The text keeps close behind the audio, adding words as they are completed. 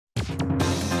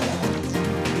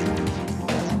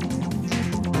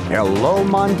Hello,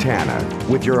 Montana,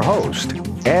 with your host,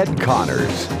 Ed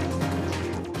Connors.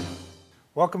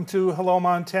 Welcome to Hello,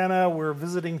 Montana. We're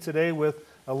visiting today with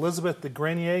Elizabeth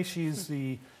DeGrenier. She's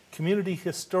the community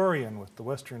historian with the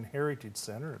Western Heritage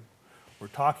Center. We're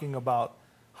talking about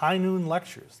High Noon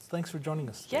Lectures. Thanks for joining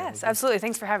us today. Yes, absolutely.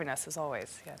 Thanks for having us, as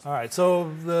always. Yes. All right,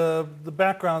 so the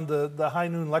background, the High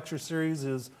Noon Lecture Series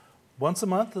is once a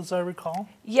month, as I recall?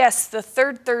 Yes, the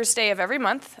third Thursday of every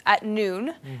month at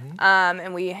noon.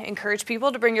 And we encourage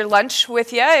people to bring your lunch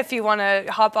with you if you want to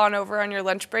hop on over on your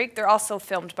lunch break. They're also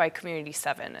filmed by Community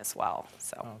 7 as well.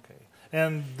 So. Okay.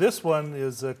 And this one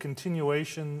is a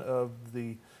continuation of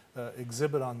the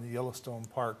exhibit on the Yellowstone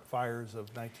Park fires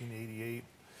of 1988,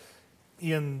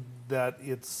 in that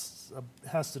it's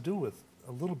has to do with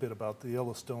a little bit about the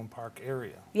Yellowstone Park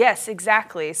area. Yes,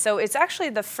 exactly. So it's actually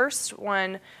the first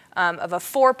one of a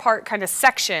four-part kind of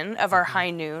section of our High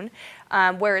Noon,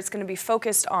 where it's going to be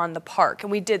focused on the park.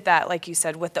 And we did that, like you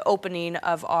said, with the opening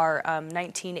of our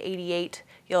 1988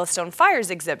 Yellowstone Fires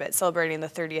exhibit, celebrating the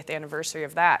 30th anniversary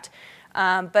of that.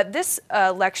 But this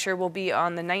lecture will be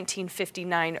on the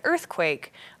 1959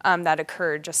 earthquake that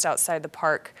occurred just outside the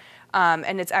park.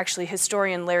 And it's actually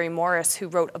historian Larry Morris, who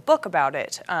wrote a book about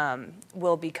it,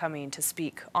 will be coming to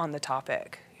speak on the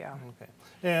topic. Yeah. Okay.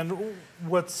 And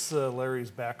what's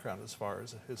Larry's background as far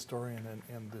as a historian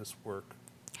and this work?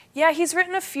 Yeah, he's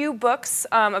written a few books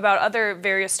about other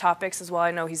various topics as well. I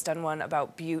know he's done one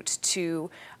about Butte too.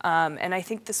 And I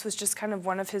think this was just kind of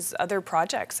one of his other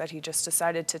projects that he just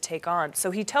decided to take on.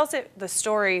 So he tells the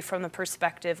story from the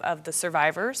perspective of the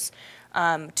survivors.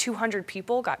 200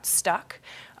 people got stuck.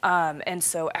 And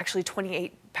so actually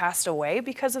 28 passed away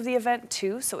because of the event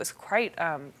too. So it was quite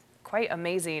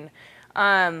amazing.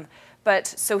 But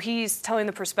so he's telling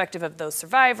the perspective of those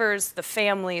survivors, the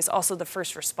families, also the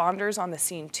first responders on the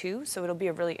scene too. So it'll be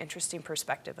a really interesting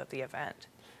perspective of the event.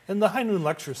 And the High Noon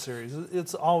Lecture Series,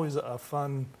 it's always a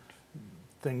fun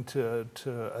thing to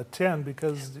attend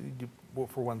because, well,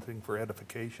 for one thing, for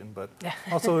edification, but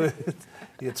also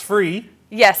it's free.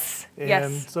 Yes, and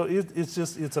yes. So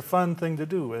it's a fun thing to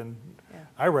do, and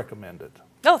I recommend it.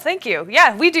 Oh, thank you.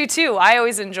 Yeah, we do too. I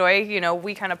always enjoy,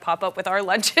 we kind of pop up with our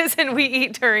lunches and we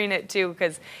eat during it too,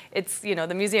 because it's,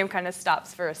 the museum kind of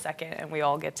stops for a second and we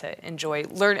all get to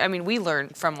we learn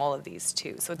from all of these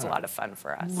too, so it's a lot of fun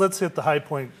for us. Let's hit the high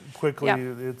point quickly.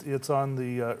 Yeah. It's on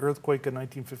the earthquake in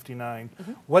 1959.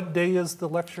 What day is the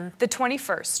lecture? The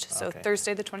 21st, so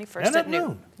Thursday the 21st and at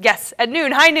noon. Yes, at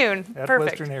noon, high noon. At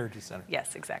Perfect. Western Heritage Center.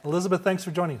 Yes, exactly. Elizabeth, thanks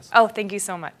for joining us. Oh, thank you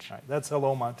so much. All right, that's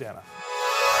Hello, Montana.